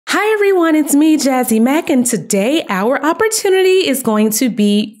Hi everyone, it's me, Jazzy Mac, and today our opportunity is going to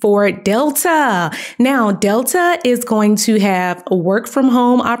be for Delta. Now, Delta is going to have work from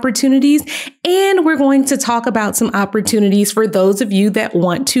home opportunities, and we're going to talk about some opportunities for those of you that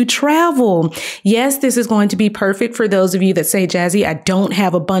want to travel. Yes, this is going to be perfect for those of you that say, Jazzy, I don't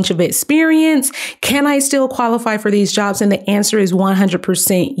have a bunch of experience. Can I still qualify for these jobs? And the answer is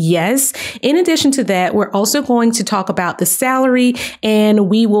 100% yes. In addition to that, we're also going to talk about the salary, and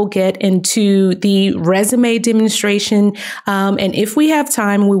we will get into the resume demonstration. And if we have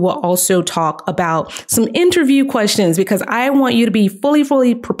time, we will also talk about some interview questions because I want you to be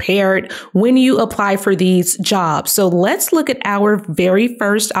fully prepared when you apply for these jobs. So let's look at our very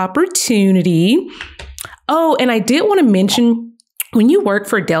first opportunity. Oh, and I did want to mention, when you work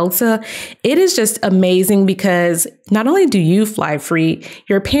for Delta, it is just amazing because not only do you fly free,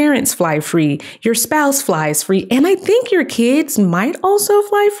 your parents fly free, your spouse flies free, and I think your kids might also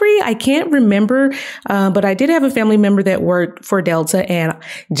fly free. I can't remember, but I did have a family member that worked for Delta, and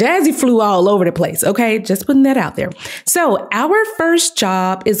Jazzy flew all over the place. Okay, just putting that out there. So our first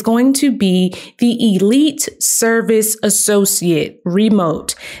job is going to be the Elite Service Associate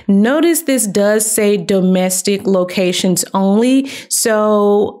remote. Notice this does say domestic locations only.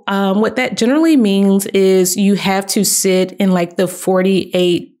 So what that generally means is you have to sit in like the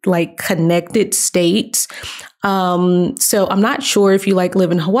 48 like connected states. So I'm not sure if you like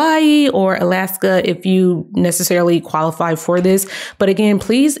live in Hawaii or Alaska, if you necessarily qualify for this. But again,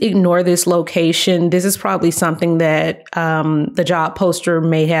 please ignore this location. This is probably something that the job poster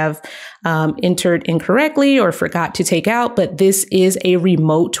may have entered incorrectly or forgot to take out. But this is a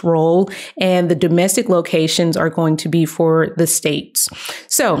remote role, and the domestic locations are going to be for the states.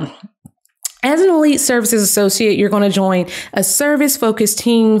 So as an Elite Services Associate, you're going to join a service-focused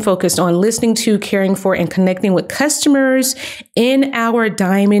team focused on listening to, caring for, and connecting with customers in our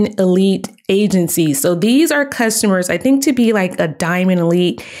Diamond Elite agency. So these are customers. I think to be like a Diamond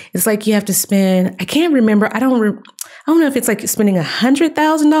Elite, it's like you have to spend, I can't remember, I don't know if it's like spending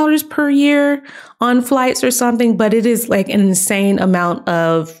 $100,000 per year on flights or something, but it is like an insane amount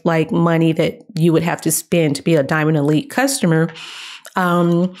of like money that you would have to spend to be a Diamond Elite customer.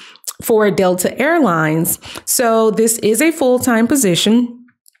 For Delta Airlines. So this is a full-time position.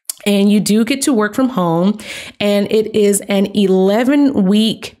 And you do get to work from home, and it is an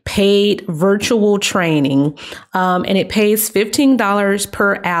 11-week paid virtual training, and it pays $15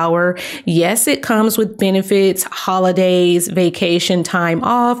 per hour. Yes, it comes with benefits, holidays, vacation time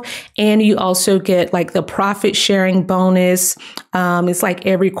off, and you also get like the profit sharing bonus. It's like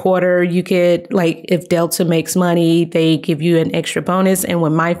every quarter you get, like if Delta makes money, they give you an extra bonus. And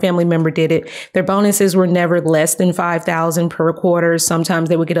when my family member did it, their bonuses were never less than $5,000 per quarter. Sometimes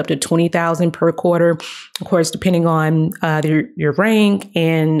they would get up to $20,000 per quarter, of course, depending on your rank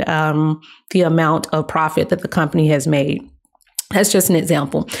and the amount of profit that the company has made. That's just an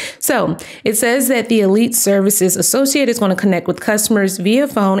example. So it says that the Elite Services Associate is going to connect with customers via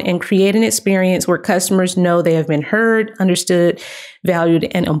phone and create an experience where customers know they have been heard, understood, valued,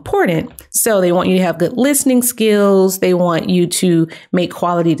 and important. So they want you to have good listening skills. They want you to make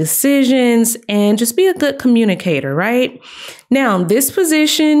quality decisions and just be a good communicator, right? Now, this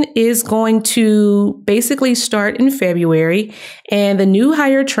position is going to basically start in February, and the new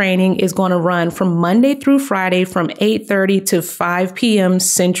hire training is going to run from Monday through Friday from 8:30 to 5 p.m.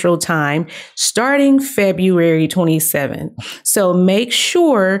 Central Time, starting February 27th. So make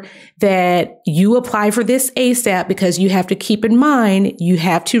sure that you apply for this ASAP because you have to keep in mind, you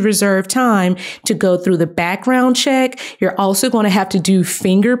have to reserve time to go through the background check. You're also going to have to do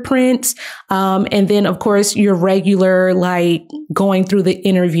fingerprints. And then, of course, your regular, like going through the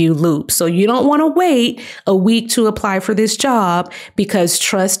interview loop. So you don't want to wait a week to apply for this job because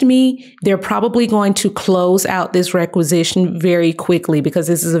trust me, they're probably going to close out this requisition very quickly because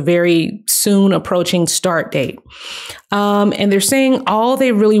this is a very soon approaching start date. And they're saying all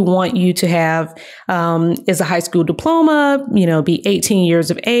they really want you to have is a high school diploma, be 18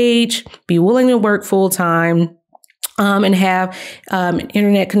 years of age, be willing to work full time, and have an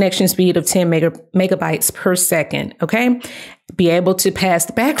internet connection speed of 10 megabytes per second. Okay. Be able to pass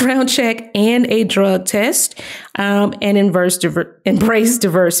the background check and a drug test, and embrace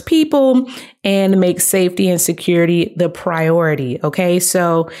diverse people and make safety and security the priority. Okay.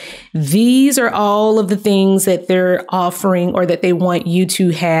 So these are all of the things that they're offering or that they want you to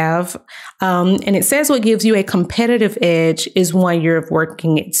have. And it says what gives you a competitive edge is 1 year of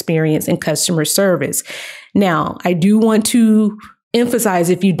working experience in customer service. Now, I do want to emphasize,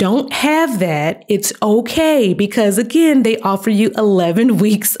 if you don't have that, it's okay, because again, they offer you 11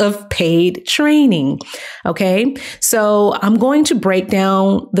 weeks of paid training. Okay. So I'm going to break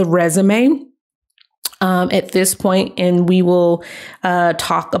down the resume at this point, and we will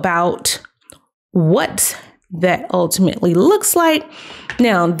talk about what that ultimately looks like.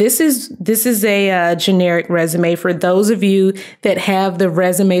 Now, this is a generic resume for those of you that have the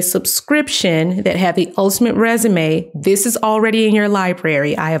resume subscription, that have the ultimate resume. This is already in your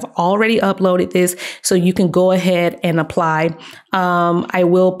library. I have already uploaded this, so you can go ahead and apply. I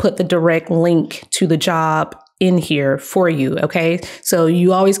will put the direct link to the job in here for you. Okay. So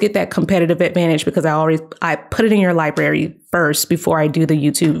you always get that competitive advantage because I put it in your library first before I do the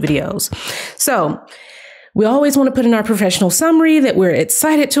YouTube videos. So we always want to put in our professional summary that we're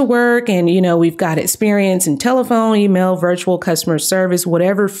excited to work, and, you know, we've got experience in telephone, email, virtual, customer service,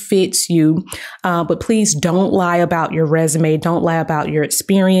 whatever fits you. But please don't lie about your resume. Don't lie about your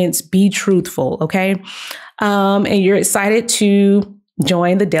experience. Be truthful. Okay. And you're excited to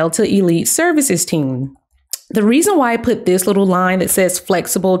join the Delta Elite Services team. The reason why I put this little line that says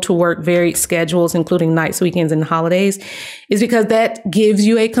flexible to work varied schedules, including nights, weekends, and holidays, is because that gives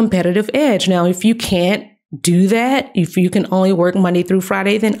you a competitive edge. Now, if you can't do that, if you can only work Monday through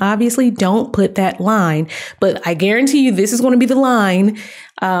Friday, then obviously don't put that line. But I guarantee you this is going to be the line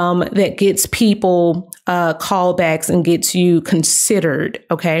that gets people callbacks and gets you considered.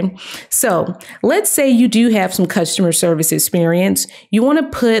 Okay. So let's say you do have some customer service experience. You want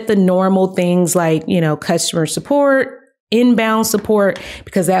to put the normal things like, you know, customer support, inbound support,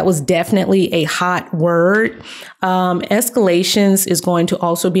 because that was definitely a hot word. Escalations is going to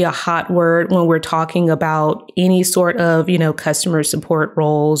also be a hot word when we're talking about any sort of, you know, customer support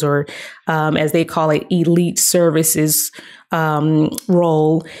roles, or as they call it, elite services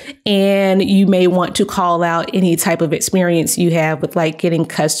role. And you may want to call out any type of experience you have with, like, getting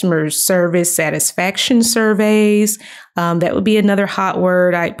customer service satisfaction surveys. That would be another hot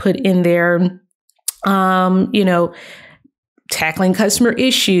word I put in there. You know, tackling customer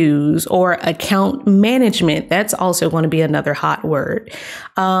issues or account management. That's also going to be another hot word.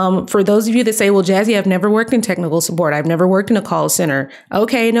 For those of you that say, well, Jazzy, I've never worked in technical support. I've never worked in a call center.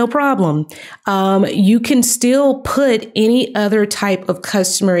 Okay, no problem. You can still put any other type of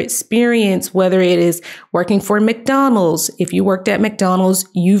customer experience, whether it is working for McDonald's. If you worked at McDonald's,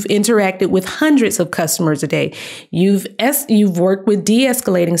 you've interacted with hundreds of customers a day. You've worked with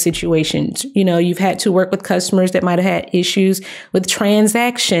de-escalating situations. You know, you've had to work with customers that might have had issues with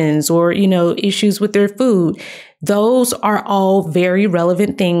transactions, or, you know, issues with their food. Those are all very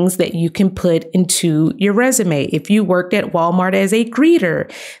relevant things that you can put into your resume. If you worked at Walmart as a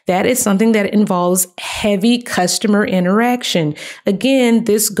greeter, that is something that involves heavy customer interaction. Again,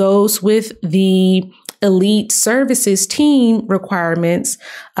 this goes with the elite services team requirements,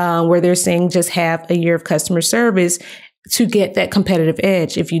 where they're saying just have a year of customer service to get that competitive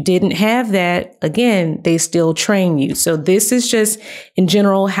edge. If you didn't have that, again, they still train you. So this is just in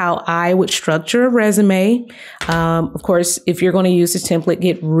general how I would structure a resume. Of course, if you're going to use this template,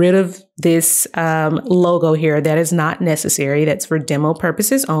 get rid of this logo here. That is not necessary. That's for demo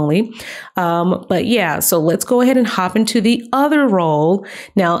purposes only. But yeah, so let's go ahead and hop into the other role.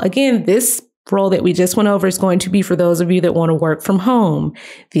 Now, again, this role that we just went over is going to be for those of you that want to work from home.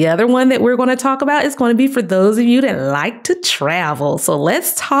 The other one that we're going to talk about is going to be for those of you that like to travel. So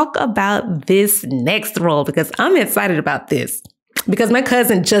let's talk about this next role, because I'm excited about this, because my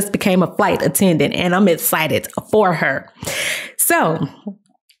cousin just became a flight attendant and I'm excited for her. So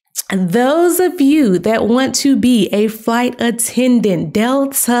those of you that want to be a flight attendant,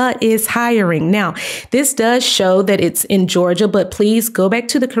 Delta is hiring. Now, this does show that it's in Georgia, but please go back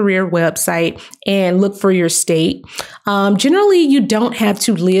to the career website and look for your state. Generally, you don't have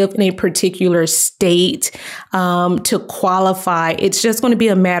to live in a particular state to qualify. It's just going to be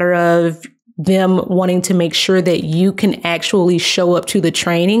a matter of them wanting to make sure that you can actually show up to the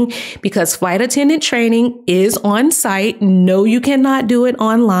training, because flight attendant training is on site. No, you cannot do it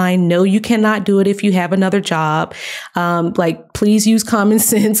online. No, you cannot do it if you have another job. Please use common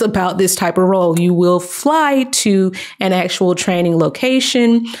sense about this type of role. You will fly to an actual training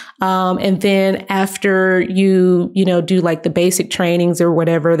location. And then after you do like the basic trainings or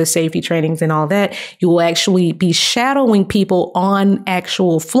whatever, the safety trainings and all that, you will actually be shadowing people on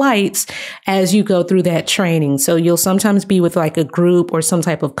actual flights as you go through that training. So you'll sometimes be with like a group or some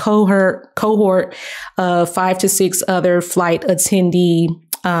type of cohort of 5 to 6 other flight attendee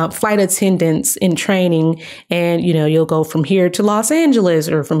flight attendants in training, and you'll go from here to Los Angeles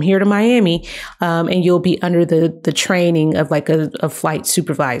or from here to Miami, and you'll be under the training of like a flight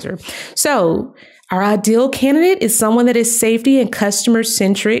supervisor. So our ideal candidate is someone that is safety and customer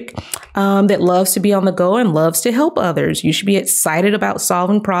centric, that loves to be on the go and loves to help others. You should be excited about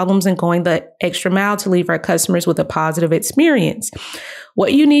solving problems and going the extra mile to leave our customers with a positive experience.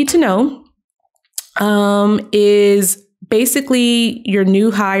 What you need to know is basically your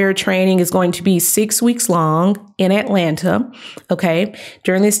new hire training is going to be 6 weeks long in Atlanta. Okay.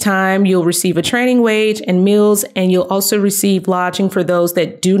 During this time, you'll receive a training wage and meals, and you'll also receive lodging for those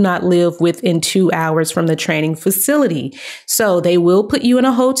that do not live within 2 hours from the training facility. So they will put you in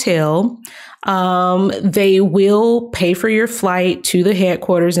a hotel. They will pay for your flight to the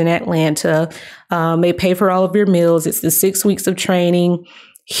headquarters in Atlanta. They pay for all of your meals. It's the 6 weeks of training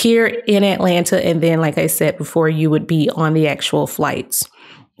here in Atlanta. And then, like I said before, you would be on the actual flights.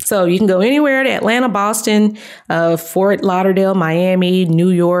 So you can go anywhere to Atlanta, Boston, Fort Lauderdale, Miami, New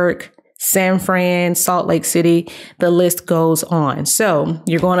York, San Fran, Salt Lake City. The list goes on. So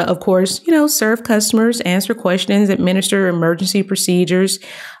you're going to, of course, serve customers, answer questions, administer emergency procedures,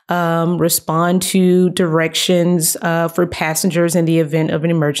 respond to directions for passengers in the event of an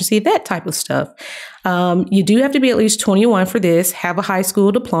emergency, that type of stuff. You do have to be at least 21 for this, have a high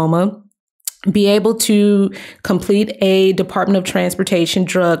school diploma, be able to complete a Department of Transportation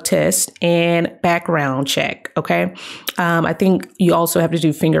drug test and background check. Okay. I think you also have to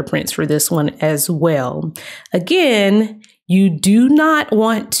do fingerprints for this one as well. Again, you do not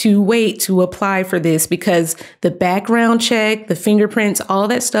want to wait to apply for this because the background check, the fingerprints, all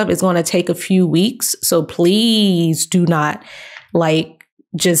that stuff is going to take a few weeks. So please do not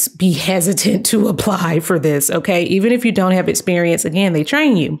just be hesitant to apply for this. Okay. Even if you don't have experience, again, they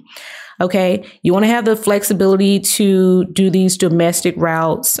train you. Okay. You want to have the flexibility to do these domestic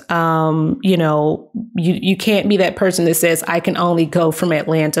routes. You can't be that person that says, I can only go from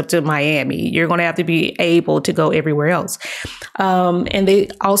Atlanta to Miami. You're going to have to be able to go everywhere else. And they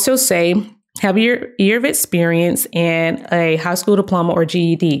also say, have your year of experience and a high school diploma or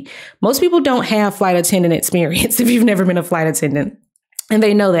GED. Most people don't have flight attendant experience if you've never been a flight attendant. And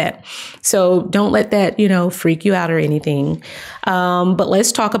they know that. So don't let that, freak you out or anything. But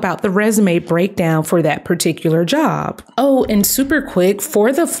let's talk about the resume breakdown for that particular job. Oh, and super quick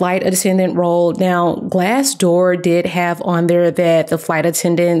for the flight attendant role. Now, Glassdoor did have on there that the flight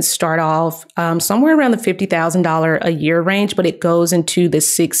attendants start off somewhere around the $50,000 a year range, but it goes into the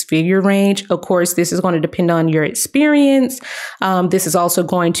 6-figure range. Of course, this is going to depend on your experience. This is also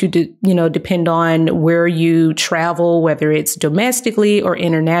going to, depend on where you travel, whether it's domestically or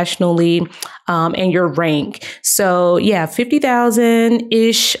internationally, and your rank. So yeah,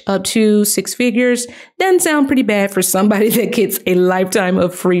 50,000-ish up to 6 figures doesn't sound pretty bad for somebody that gets a lifetime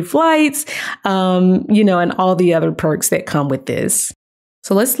of free flights, and all the other perks that come with this.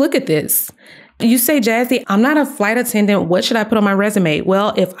 So let's look at this. You say, Jazzy, I'm not a flight attendant. What should I put on my resume?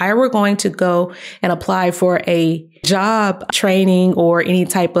 Well, if I were going to go and apply for a job training or any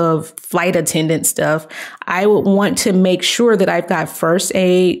type of flight attendant stuff, I would want to make sure that I've got first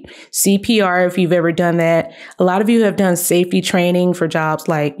aid, CPR, if you've ever done that. A lot of you have done safety training for jobs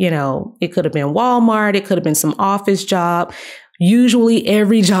like, it could have been Walmart. It could have been some office job. Usually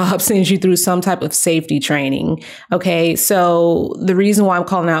every job sends you through some type of safety training. Okay. So the reason why I'm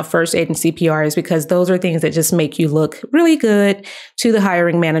calling out first aid and CPR is because those are things that just make you look really good to the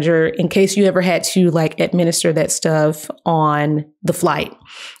hiring manager in case you ever had to administer that stuff on the flight.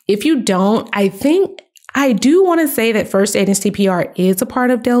 If you don't, I think I do want to say that first aid and CPR is a part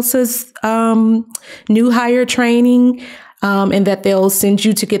of Delta's new hire training. And that they'll send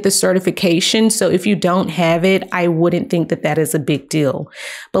you to get the certification. So if you don't have it, I wouldn't think that that is a big deal.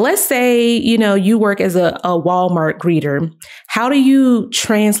 But let's say, you work as a Walmart greeter. How do you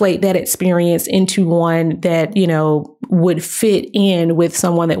translate that experience into one that, would fit in with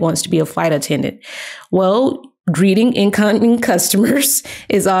someone that wants to be a flight attendant? Well, greeting incoming customers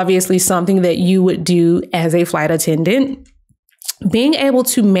is obviously something that you would do as a flight attendant. Being able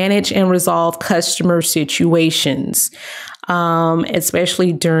to manage and resolve customer situations,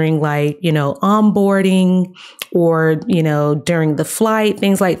 especially during onboarding or, during the flight,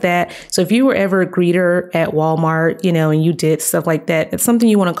 things like that. So if you were ever a greeter at Walmart, and you did stuff like that, it's something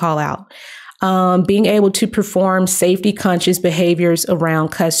you want to call out. Being able to perform safety conscious behaviors around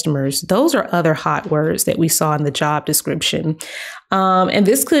customers. Those are other hot words that we saw in the job description. And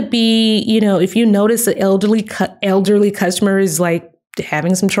this could be, if you notice an elderly customer is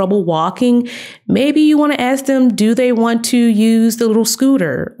having some trouble walking, maybe you want to ask them, do they want to use the little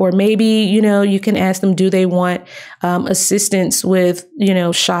scooter? Or maybe, you can ask them, do they want assistance with,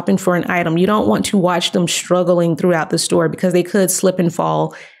 shopping for an item? You don't want to watch them struggling throughout the store because they could slip and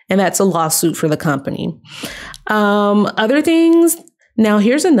fall, and that's a lawsuit for the company. Other things. Now,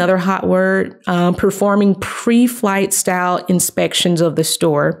 here's another hot word, performing pre-flight style inspections of the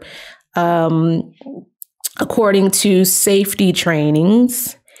store. According to safety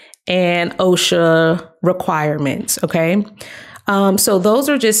trainings and OSHA requirements. Okay. So those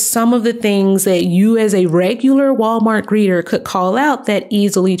are just some of the things that you as a regular Walmart greeter could call out that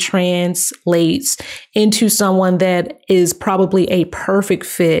easily translates into someone that is probably a perfect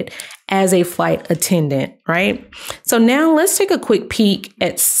fit as a flight attendant, right? So now let's take a quick peek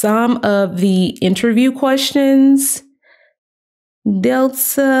at some of the interview questions.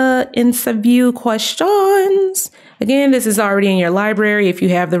 Delta interview questions. Again, this is already in your library if you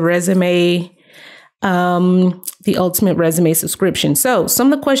have the resume, the ultimate resume subscription. So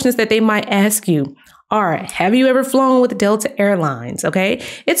some of the questions that they might ask you are, have you ever flown with Delta Airlines? Okay.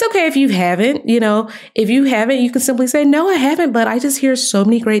 It's okay if you haven't, if you haven't, you can simply say, no, I haven't, but I just hear so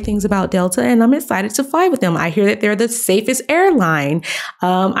many great things about Delta and I'm excited to fly with them. I hear that they're the safest airline.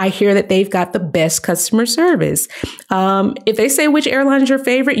 I hear that they've got the best customer service. If they say which airline is your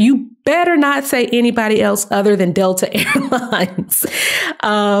favorite, you better not say anybody else other than Delta Airlines.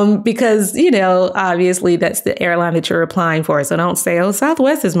 Because, obviously that's the airline that you're applying for. So don't say, oh,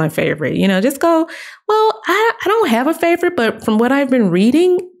 Southwest is my favorite. Just go, well, I don't have a favorite, but from what I've been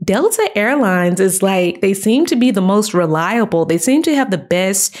reading, Delta Airlines is they seem to be the most reliable. They seem to have the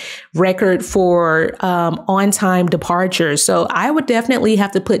best record for on-time departures. So I would definitely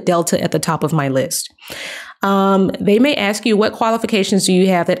have to put Delta at the top of my list. They may ask you, what qualifications do you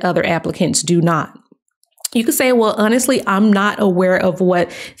have that other applicants do not? You could say, well, honestly, I'm not aware of what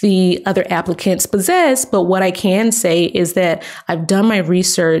the other applicants possess, but what I can say is that I've done my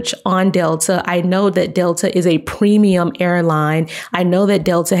research on Delta. I know that Delta is a premium airline. I know that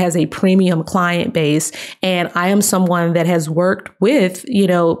Delta has a premium client base, and I am someone that has worked with,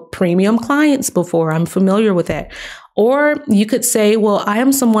 premium clients before. I'm familiar with that. Or you could say, well, I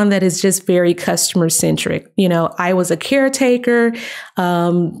am someone that is just very customer centric. I was a caretaker,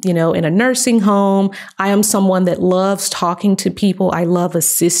 in a nursing home. I am someone that loves talking to people. I love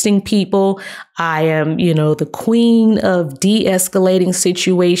assisting people. I am, the queen of de-escalating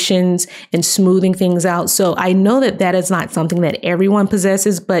situations and smoothing things out. So I know that that is not something that everyone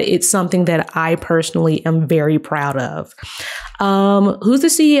possesses, but it's something that I personally am very proud of. Who's the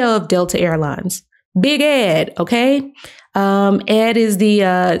CEO of Delta Airlines? Big Ed, okay? Ed is the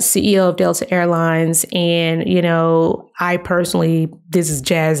CEO of Delta Airlines. And, I personally, this is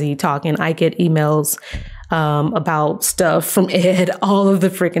Jazzy talking, I get emails about stuff from Ed all of the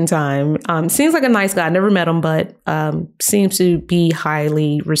freaking time. Seems like a nice guy. Never met him, but seems to be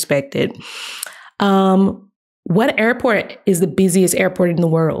highly respected. What airport is the busiest airport in the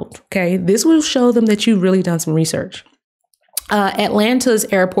world? Okay, this will show them that you've really done some research. Atlanta's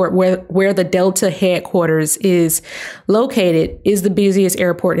airport, where the Delta headquarters is located, is the busiest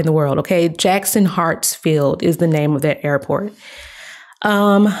airport in the world. Okay, Jackson Hartsfield is the name of that airport.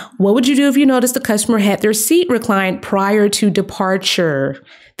 What would you do if you noticed the customer had their seat reclined prior to departure?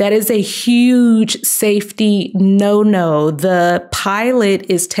 That is a huge safety no-no. The pilot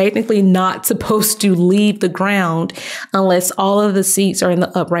is technically not supposed to leave the ground unless all of the seats are in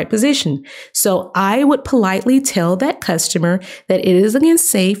the upright position. So I would politely tell that customer that it is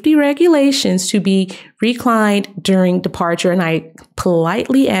against safety regulations to be reclined during departure. And I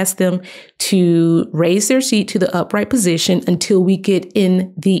politely ask them to raise their seat to the upright position until we get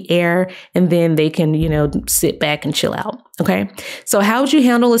in the air, and then they can, sit back and chill out. Okay. So how would you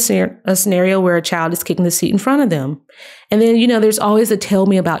handle a scenario where a child is kicking the seat in front of them? And then, there's always a tell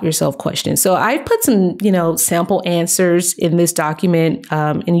me about yourself question. So I put some, sample answers in this document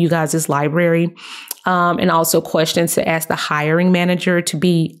in you guys' library, and also questions to ask the hiring manager to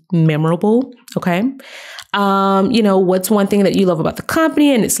be memorable. Okay. What's one thing that you love about the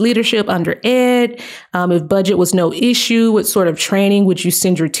company and its leadership under Ed? If budget was no issue, what sort of training would you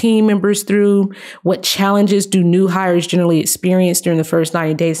send your team members through? What challenges do new hires generally experience during the first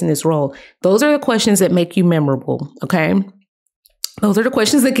 90 days in this role? Those are the questions that make you memorable. Okay. Those are the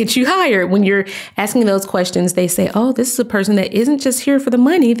questions that get you hired. When you're asking those questions, they say, oh, this is a person that isn't just here for the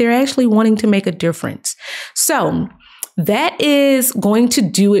money. They're actually wanting to make a difference. So that is going to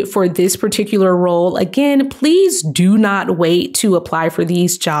do it for this particular role. Again, please do not wait to apply for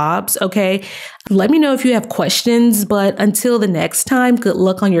these jobs. Okay. Let me know if you have questions, but until the next time, good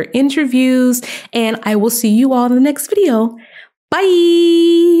luck on your interviews, and I will see you all in the next video.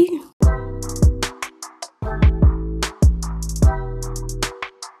 Bye.